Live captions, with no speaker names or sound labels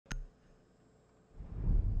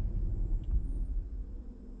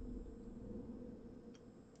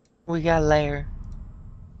We got Lair.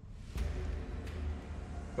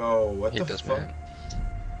 Bro, what the Hit this fuck? man.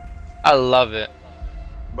 I love it.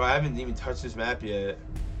 Bro, I haven't even touched this map yet.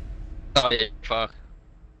 Oh yeah, fuck.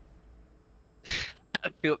 I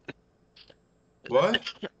feel. What?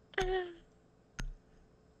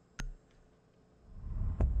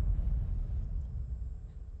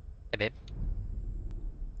 Hey babe.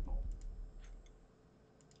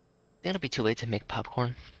 Think it'll be too late to make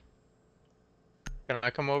popcorn. Can I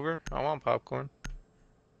come over? I want popcorn.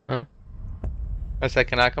 Huh? I said,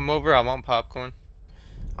 can I come over? I want popcorn.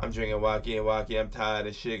 I'm drinking wacky and wacky. I'm tired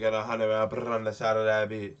of shit. Got 100 round on the side of that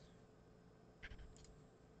bitch.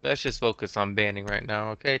 Let's just focus on banning right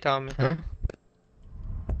now, okay, Tommy? Huh?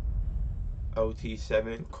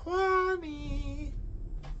 OT7 Kwani.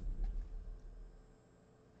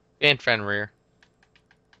 Ban friend rear.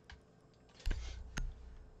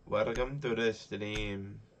 Welcome to the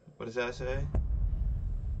stream. What does that say?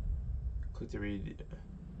 Click to read.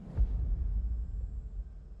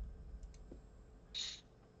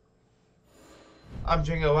 I'm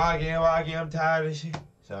drinking wacky and wacky. I'm tired of shit.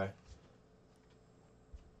 Sorry.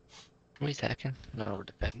 Wait a second. No, we're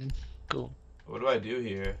defending. Cool. What do I do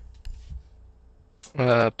here?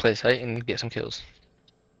 Play site and get some kills.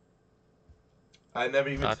 I never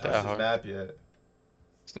even Not touched that this hard. map yet.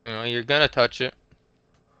 You know, you're gonna touch it.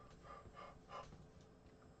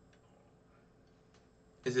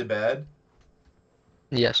 Is it bad?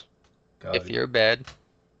 Yes. God. If you're bad.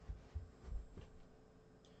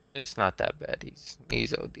 It's not that bad.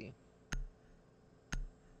 He's OD.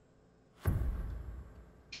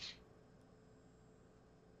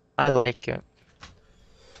 I like it.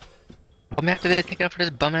 What map did they take out for this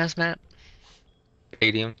bum ass map?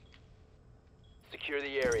 Stadium. Secure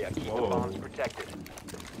the area. Keep Whoa. the bombs protected.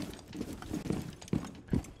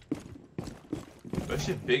 That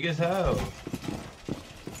shit big as hell.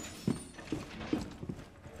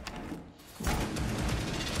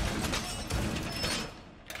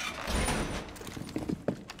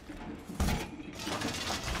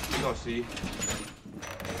 You gonna see?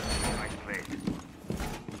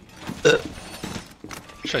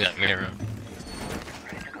 Show you that mirror.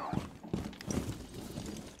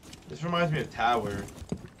 This reminds me of Tower.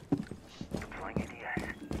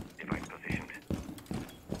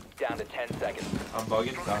 Down to 10 seconds. I'm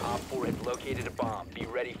bugging. Stop. Op 4 has located a bomb. Be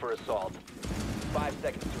ready for assault. 5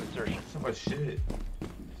 seconds to insertion. So much shit.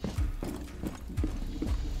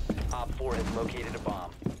 Op 4 has located a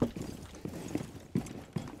bomb.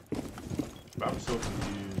 Bro, I'm so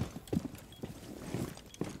confused.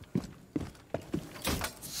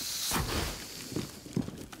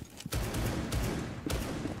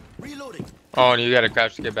 Oh, and you gotta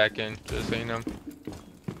crouch to get back in, just so you know.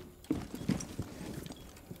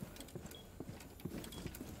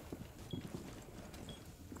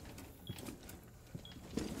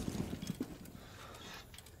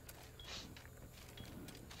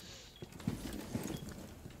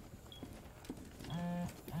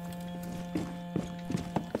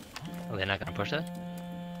 Oh, they're not gonna push that?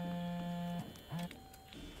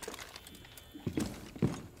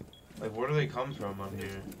 Like, where do they come from on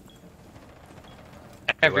here?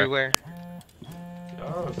 Everywhere.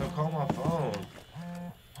 Yo, so call my phone.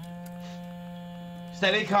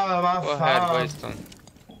 Steady calling my Go ahead, phone. waste them.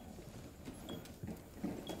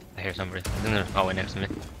 I hear somebody. He's in the hallway next to me.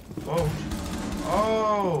 Whoa.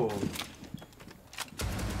 Oh.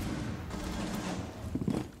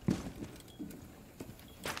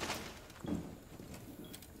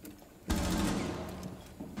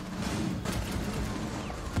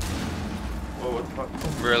 Whoa, what the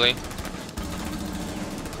fuck? Really?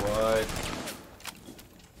 What?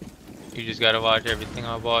 You just gotta watch everything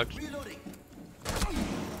I watch.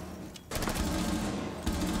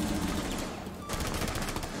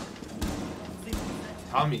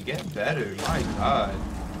 Tommy, get better. My God.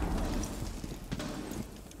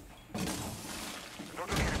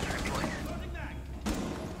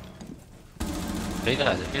 They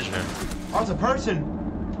got a vision. Oh, it's a person.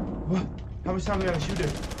 What? How much time we gotta shoot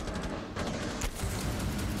it?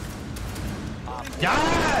 Op 4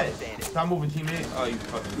 Yes! standing. Stop moving, teammate. Oh, you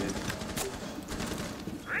fucking bitch.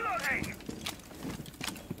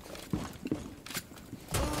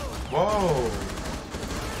 Whoa.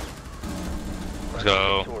 Let's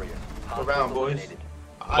go. Victorious. Go round, boys. Eliminated.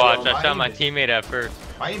 Watch, Yo, I shot my aim is- teammate at first.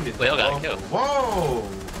 My aim is Wait, I got a awful. kill. Whoa!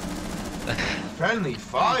 Friendly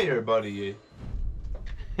fire, buddy.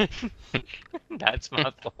 That's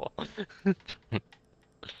my fault.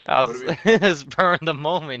 I What was do it's spur of the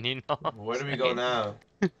moment, you know. what I'm Where do we go saying? now?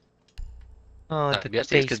 Oh, The the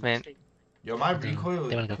basement. basement. Yo, my They- recoil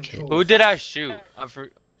they wanna go control Who did I shoot?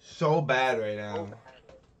 so bad right now.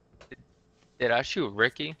 Did I shoot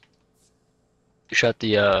Ricky? You shot the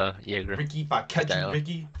Jaeger. Ricky, if I catch you, Style.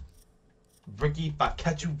 Ricky. Ricky, if I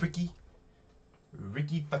catch you, Ricky.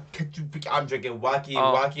 Ricky, if I catch you, Ricky. I'm drinking wacky,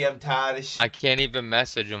 Oh. wacky. I'm tired of shit. I can't even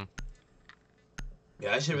message him.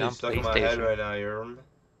 Yeah, that shit really on stuck in my head PlayStation. right now, you remember?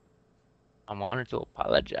 I wanted to He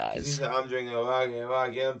apologize. said, I'm drinking wacky,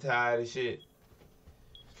 wacky. I'm tired of shit.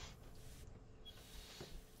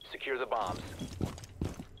 Secure the bombs.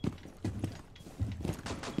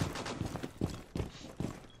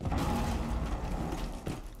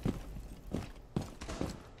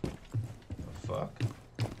 The fuck?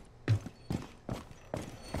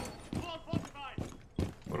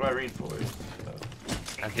 What do I reinforce?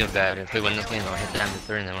 I feel bad. If we win this game, I'll hit down to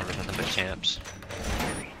 3 and then we're nothing but champs.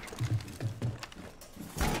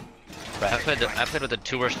 But I played with the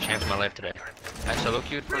 2 worst champs in my life today. I solo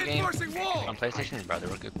queued for a game on PlayStation, bro. They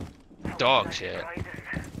were good. Dog shit.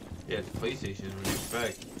 Yeah, it's PlayStation, what do you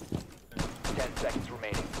expect? 10 seconds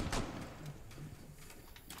remaining.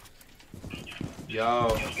 Yo,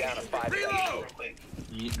 Down to 5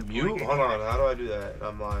 seconds. mute? Hold on, how do I do that?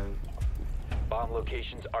 I'm lying. Bomb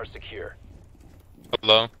locations are secure.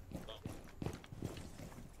 Hello?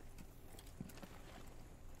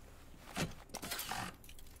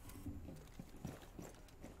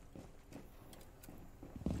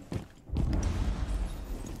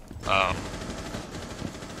 Oh.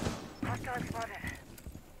 Hostile spotted.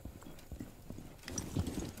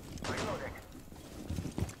 Reloading.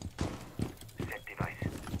 Set device.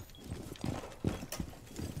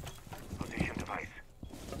 Position device.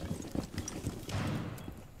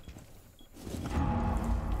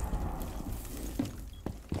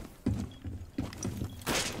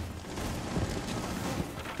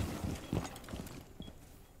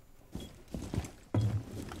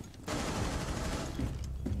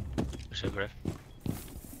 Shit, Griff.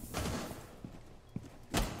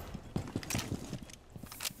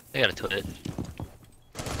 They got a toilet.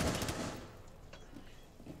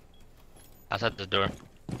 Outside the door.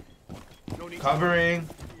 Covering.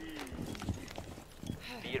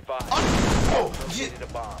 Be advised. Oh, shit. Located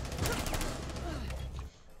a bomb.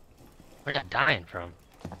 Where'd I dying from?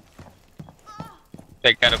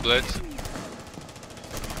 They got a blitz.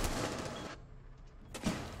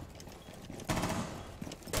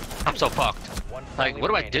 I'm so fucked. One Like, friendly what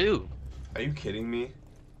do I remaining. do? Are you kidding me?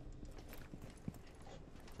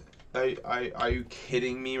 Are you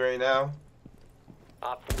kidding me right now?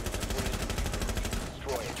 Op 4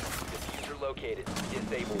 destroy it. Diffuser located.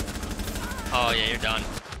 Disable it. Oh yeah, you're done.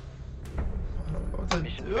 What the-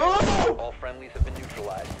 Mission failed. Oh! All friendlies have been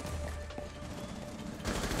neutralized.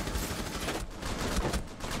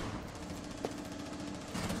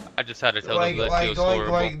 I just had to tell the blitz he was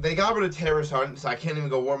horrible. Like, they got rid of terrorist hunt, so I can't even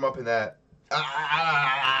go warm up in that.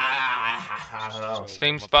 I don't know.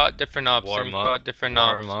 Same spot, different ops. Same Warm spot, up. different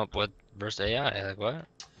Warm ops. up with versus AI. Like what?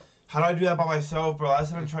 How do I do that by myself, bro?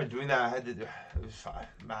 Last time I tried doing that, I had to. It was fine.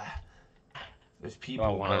 There's people. I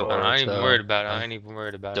wanna bro. go I ain't even So, worried about it. I ain't even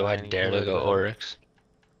worried about it. Do I ain't even dare to worried go about it. Oryx?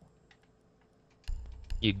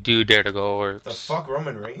 You do dare to go Oryx. The fuck,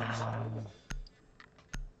 Roman Reigns?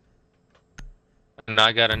 And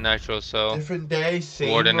I got a nitro cell. Different day, same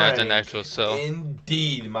Warden has a rank. nitro cell.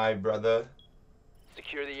 Indeed, my brother.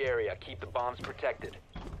 Secure the area. Keep the bombs protected.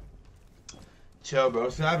 Chill, bro.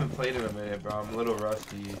 See, I haven't played in a minute, bro. I'm a little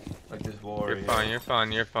rusty. Like this war. You're fine, you're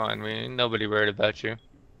fine, you're fine. We ain't nobody worried about you.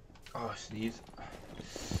 Oh, sneeze.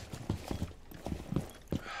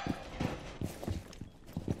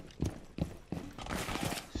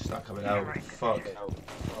 It's not coming out. Fuck. Be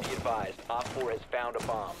advised. Op 4 has found a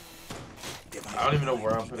bomb. I don't even know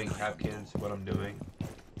where I'm putting Capkins, what I'm doing.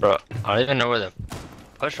 Bro, I don't even know where the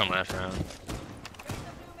push from last round.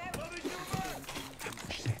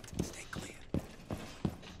 Stay clear.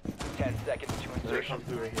 10 seconds to Did they insertion. come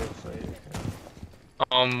through right here? So,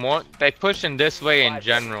 okay. What? They pushing this way in 5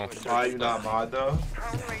 general. seconds to Why are you insertion. not mod though?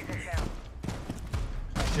 Drone laser shell.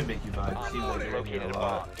 I should make you mod. It Op seems 4 like you're in here located a a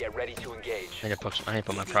lot. bomb. Get ready to engage. I need to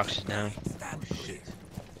put my proxies down. Oh shit.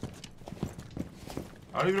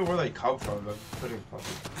 I don't even know where they come from. I'm putting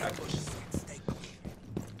fucking Capkins.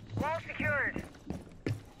 Wall secured.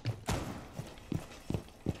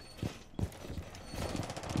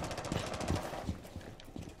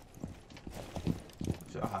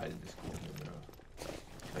 Should hide in this corner, bro.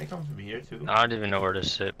 They come from here too. I don't even know where to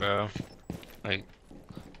sit, bro. Like,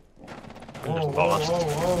 I'm Whoa, just whoa, lost. whoa,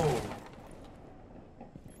 whoa.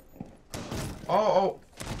 Oh,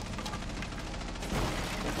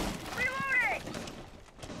 Reloading.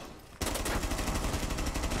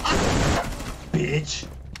 bitch.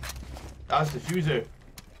 That's diffuser.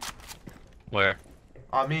 Where?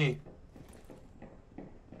 On me.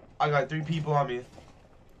 I got 3 people on me.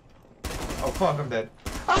 Oh fuck, I'm dead.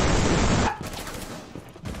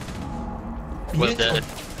 Was Bitch. dead.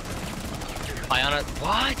 Iona,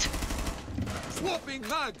 what? Swapping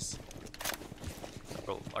mags.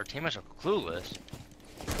 Bro, our teammates are clueless.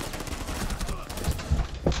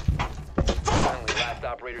 Finally, last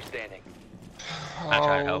operator standing. I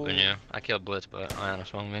tried helping you. I killed Blitz, but Iona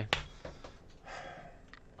swung me.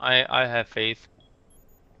 I have faith.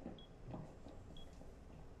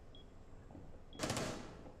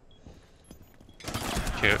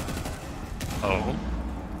 Shoot. Oh.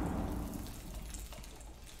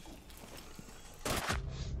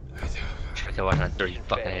 Check out watching that dirty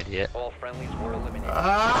fucking Failed. idiot. All friendlies were eliminated.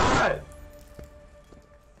 Ah!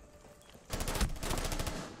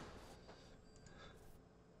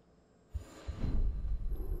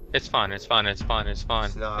 It's fine. It's fine. It's fine. It's fine.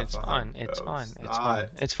 It's not It's fine, fine. It's bro. fine. It's It's fine. not.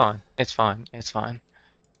 It's fine. It's fine. It's fine.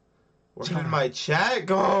 Where did my chat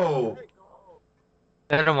go?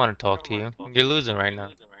 I don't want to talk to you. You're losing right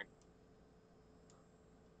now.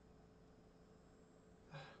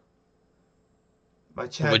 My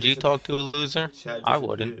chat. Would you disap- talk to a loser? Chat I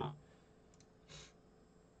wouldn't. disappeared.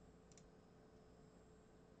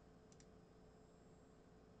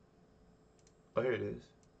 Oh, here it is.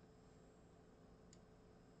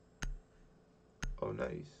 Oh,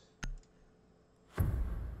 nice.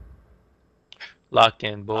 Locked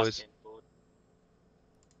in, boys.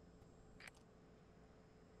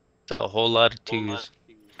 It's a whole lot of twos.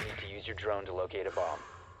 You need to use your drone to locate a bomb.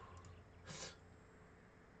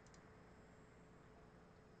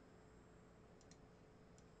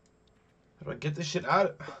 How do I get this shit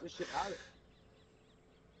out?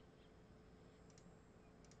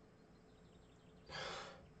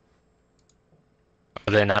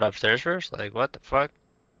 Are they not upstairs first? Like, what the fuck?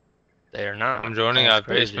 They are not. I'm joining That's out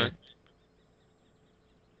crazy. basement.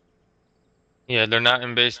 Yeah, they're not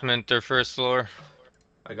in basement. They're first floor.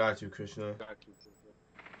 I got you, Krishna.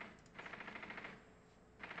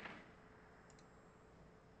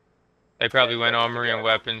 They probably went armory and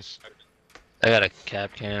weapons. I got a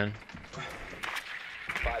cap can.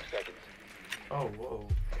 5 seconds. Oh, whoa.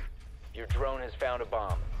 Your drone has found a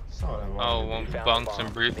bomb. That's not what I wanted. Oh, You one found bunks the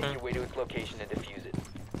and bomb. Make briefing. your way to its location and defuse it.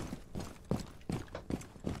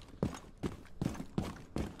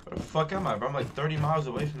 Where the fuck am I, bro? I'm like 30 miles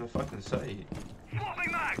away from the fucking site.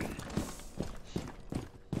 Swapping mags.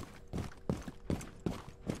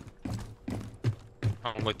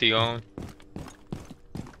 I'm with the own.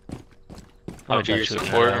 Oh, I'll be your Jack's shooting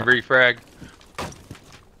support that and out. refrag.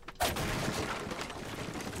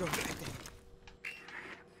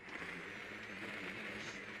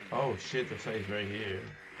 Oh shit, the site's right here.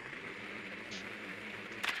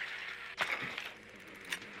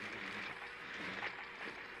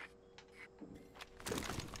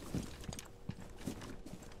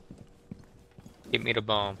 Give me the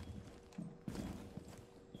bomb.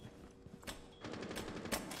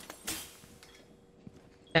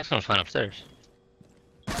 Yeah, someone's fine upstairs.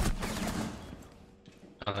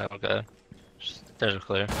 Okay, we're good. Stairs are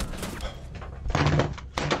clear.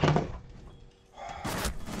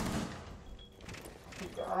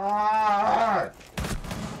 God!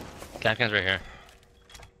 Cap can's right here.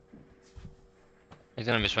 He's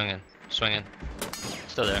gonna be swinging. Swinging.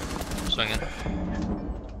 Still there. Swinging.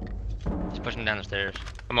 He's pushing down the stairs.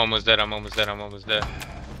 I'm almost dead. I'm almost dead. I'm almost dead.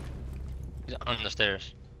 He's on the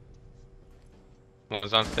stairs. One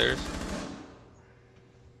was on stairs.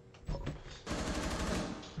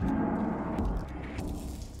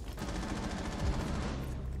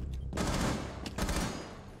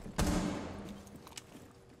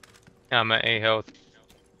 Yeah, I'm at A health.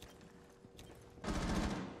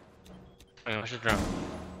 Wait, what's his drone?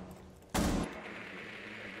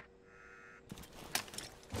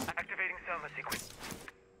 Activating thermal sequence.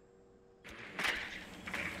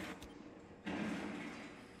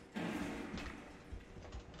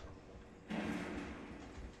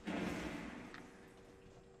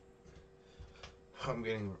 I'm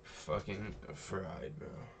getting fucking fried, bro.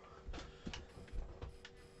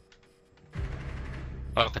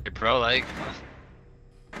 Okay, bro, like.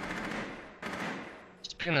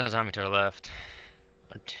 Speaking of the zombie to our left,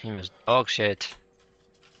 our team is dog shit.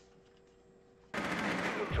 You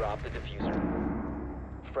have dropped the diffuser.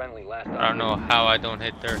 Friendly, last I don't know how I don't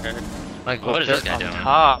hit their head. Like, what is this guy On doing?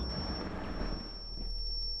 top.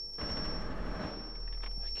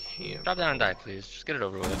 I can't. Drop down and die, please. Just get it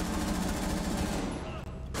over with.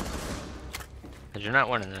 Cause you're not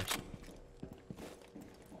winning this.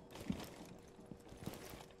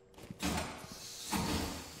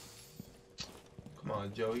 Come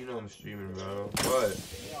on, Joe. You know I'm streaming, bro. What?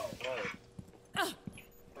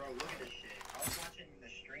 Bro, look at this shit. I was watching the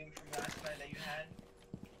stream dream from last night that you had?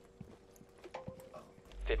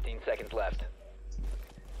 15 seconds left.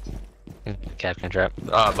 Captain trap.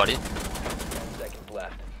 Oh, buddy. 10 seconds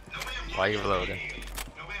left. Why are you reloading?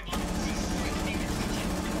 5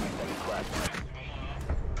 seconds left.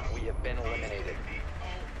 We have been eliminated.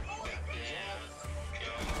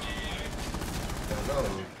 I don't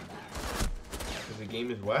know. Because the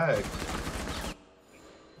game is whack.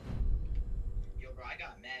 Yo, bro, I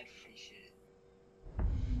got mad free shit.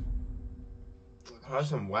 Look, That's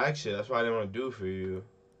some whack shit. That's why I didn't want to do it for you.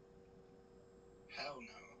 hell no.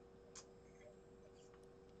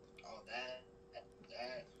 Oh, that,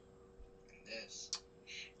 and this.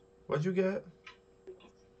 What'd you get?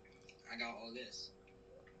 I got all this.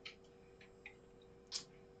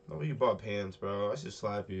 No, you bought pants, bro. I should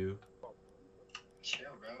slap you. Chill,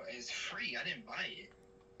 bro. It's free. I didn't buy it.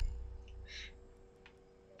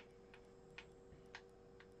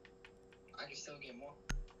 I can still get more.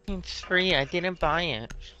 It's free. I didn't buy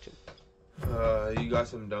it. You got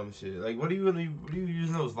some dumb shit. Like, what are you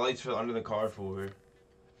using those lights for under the car for?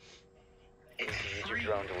 Use your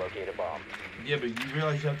drone to locate a bomb. Yeah, but you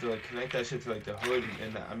realize you have to like connect that shit to like the hood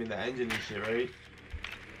and the engine and shit, right?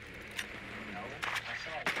 No, I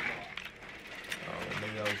saw it before. Oh, well,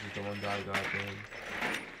 maybe that was just the one guy got then.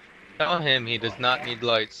 Tell him he does not need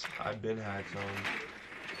lights. I've been had some.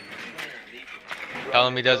 Tell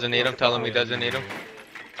him he doesn't need them. Tell him he doesn't need them. You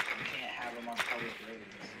can't have them on public roads.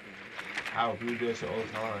 How? People do that shit all the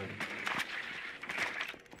time.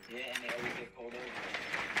 Yeah, and they always get pulled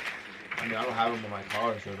over. I mean, I don't have them in my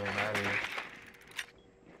car, so it don't matter.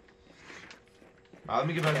 Let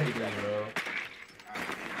me get back to the game, bro.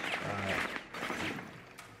 Alright.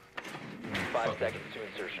 5 seconds to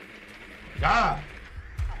insertion. Ah!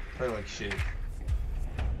 Playing like shit.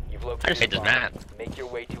 You've I located just hate a this bomb. map. Make your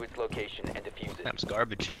way to its location and defuse it. Map's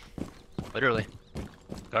garbage. Literally.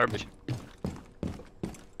 Garbage.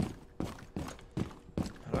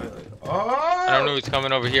 How do I, like, oh! I don't know who's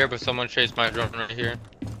coming over here, but someone chased my drone right here.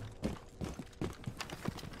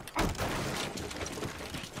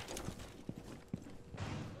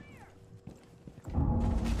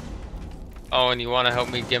 Oh, and you want to help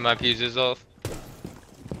me get my fuses off?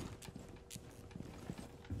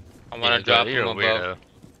 I want to drop You're them a above. weirdo.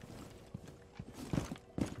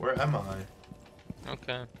 Where am I?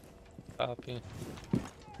 Okay. Copy.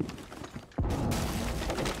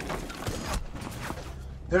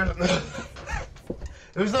 There's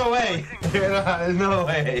no way. There's no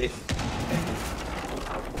way.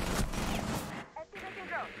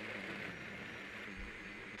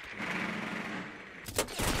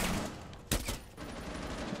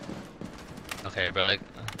 Okay, bro, like,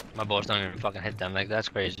 my bullets don't even fucking hit them. Like, that's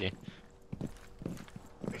crazy.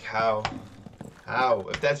 Like how? How?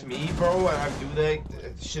 If that's me, bro, and I do that,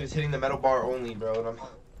 shit is hitting the metal bar only, bro. And I'm.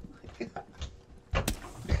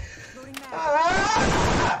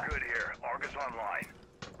 Ah! Good here. Argus online.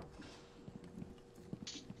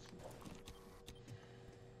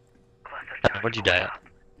 Where'd you die at?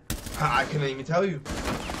 I couldn't even tell you.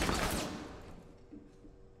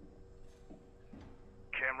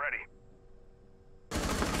 Cam ready.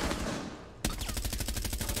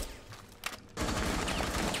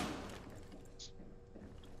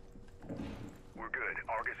 We're good.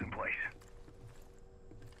 Argus in place.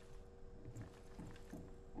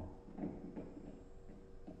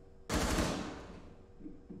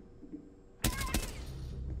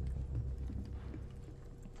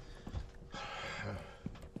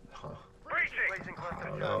 Breaching! I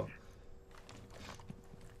don't know.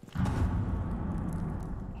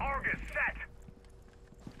 Argus set!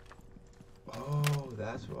 Oh,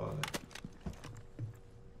 that's why.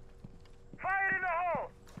 Fire in the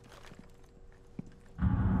hole!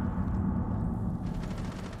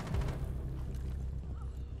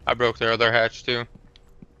 I broke their other hatch too.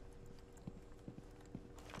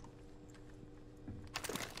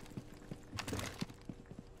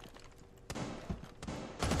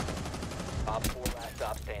 Op 4 last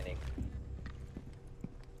stop standing.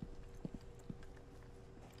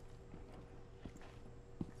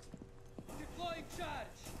 Deploying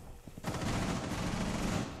charge.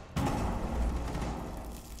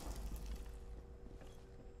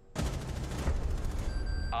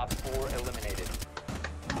 Op 4 eliminated.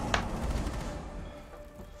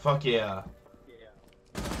 Fuck yeah.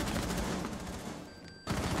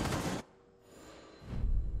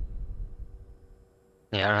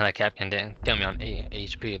 Yeah, I don't know how that cap can kill me on 8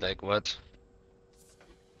 HP. Like, what?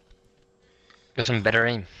 Get some better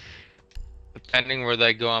aim. Depending where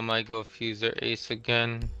they go, I might go fuse their ace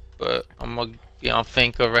again. But I'm gonna be on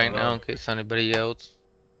Finka right now in case anybody else.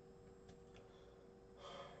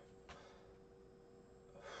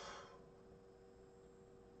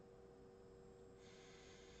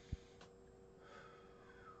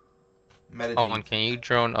 Meditate. Hold on, can you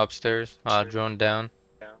drone upstairs? Drone down.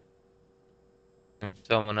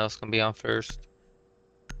 Someone else can be on first.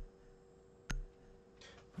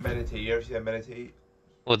 Meditate. You ever see that meditate?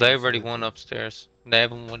 Well, they already won upstairs. They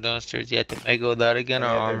haven't won downstairs yet. They may go that again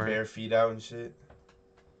And or they have their armor. bare feet out and shit.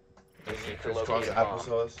 You need to Crisscross locate a bomb.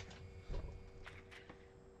 applesauce.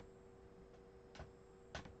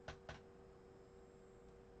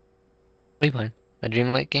 What are you playing? A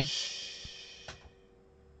Dreamlight game?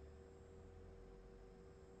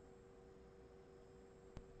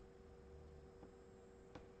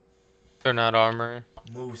 They're not armor.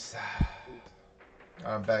 Moose.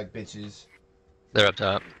 I'm back, bitches. They're up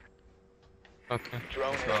top. Okay.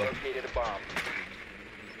 Drone Let's has go. located a bomb.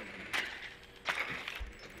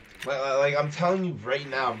 Like I'm telling you right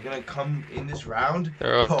now, I'm gonna come in this round.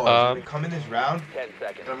 They're up Pause. I'm top. gonna come in this round, 10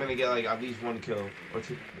 seconds. and I'm gonna get like at least 1 kill or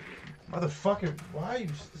 2. Motherfucker, why are you?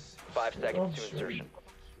 5 seconds to insertion.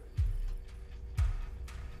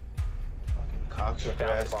 Fucking cocksucker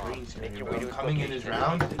ass green screen. Bro. I'm coming in this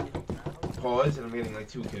round. Pause, and I'm getting like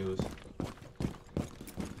 2 kills.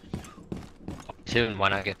 2, and why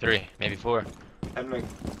not get 3? Maybe 4. I'm gonna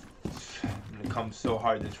come so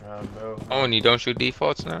hard this round, bro. Oh, and you don't shoot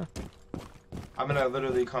defaults now? I'm gonna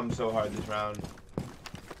literally come so hard this round.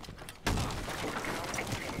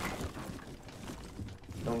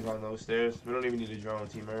 Don't go on those stairs. We don't even need a drone,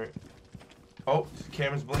 team Mert. Oh,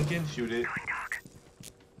 camera's blinking. Shoot it.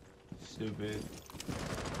 Stupid.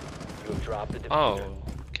 You have dropped the diffuser. Oh,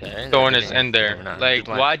 okay. Thorn is in there. Never mind. Like, Keep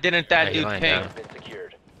lying. why didn't that Hey, dude lying ping? down. Been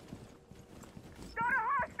secured. Got a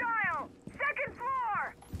hostile! Second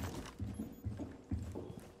floor!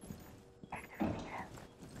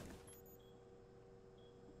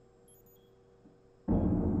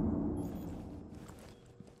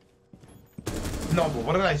 No, but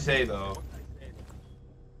what did I say though?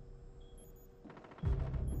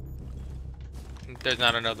 There's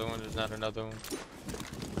not another one. There's not another one.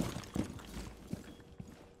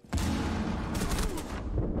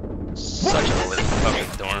 Such a lit fucking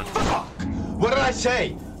Thorn. What did I say?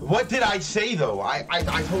 What did I say though? I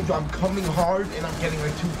told you I'm coming hard and I'm getting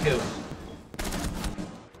like 2 kills.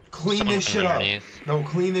 Clean Someone this from shit up. underneath. No,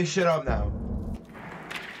 clean this shit up now.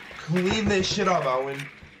 Clean this shit up, Owen.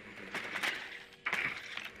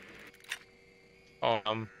 Oh,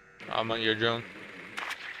 I'm on your drone.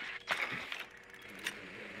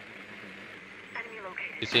 Enemy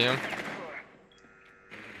located. You see him?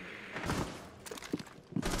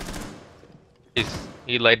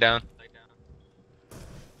 He laid down.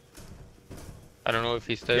 I don't know if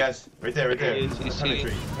he's dead. Yes, right there, right there. He's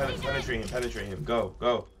Penetrate, penetrate him. Go,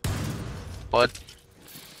 go. What?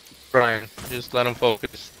 Brian, just let him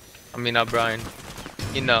focus. I mean, not Brian.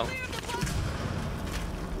 You know.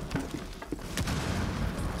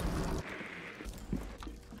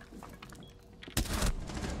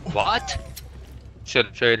 What?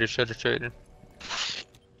 Should've traded, should've traded.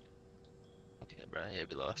 Yeah, bro, yeah,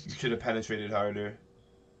 we lost. You should have penetrated harder.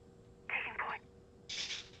 Taking point.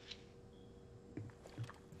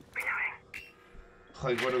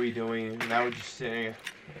 Reloading. Like, what are we doing? Now we're just sitting. Oh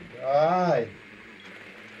my God.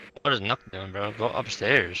 What is Nuck doing, bro? Go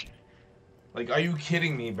upstairs. Like, are you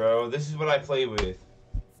kidding me, bro? This is what I play with.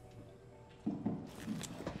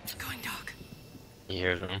 Going dark. He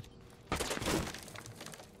hears him.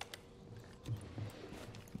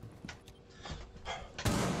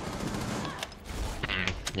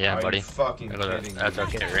 Yeah, Are buddy. you fucking kidding me? That's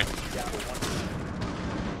okay, right?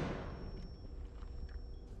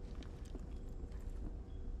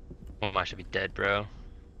 Oh, I should be dead, bro.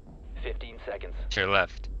 15 seconds. To your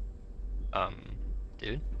left.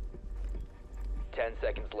 Dude. 10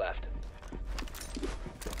 seconds left.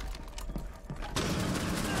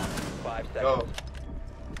 5 seconds. Go.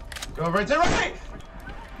 Go right to right!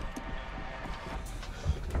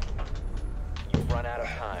 You've run out of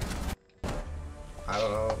time. I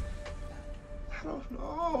don't know. I don't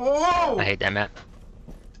know. I hate that map.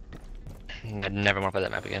 I'd never want to play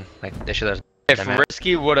that map again. Like, they should have. If that map.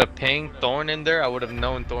 Risky would have pinged Thorn in there, I would have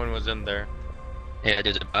known Thorn was in there. Yeah,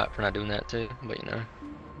 dude's a bot for not doing that too. But you know,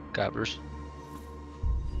 gobbers.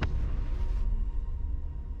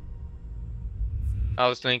 I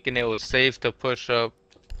was thinking it was safe to push up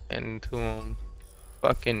into him.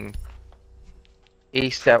 Fucking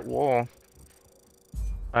ace that wall.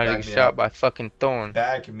 I Back got me shot up. by fucking Thorn.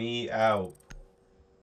 Back me out.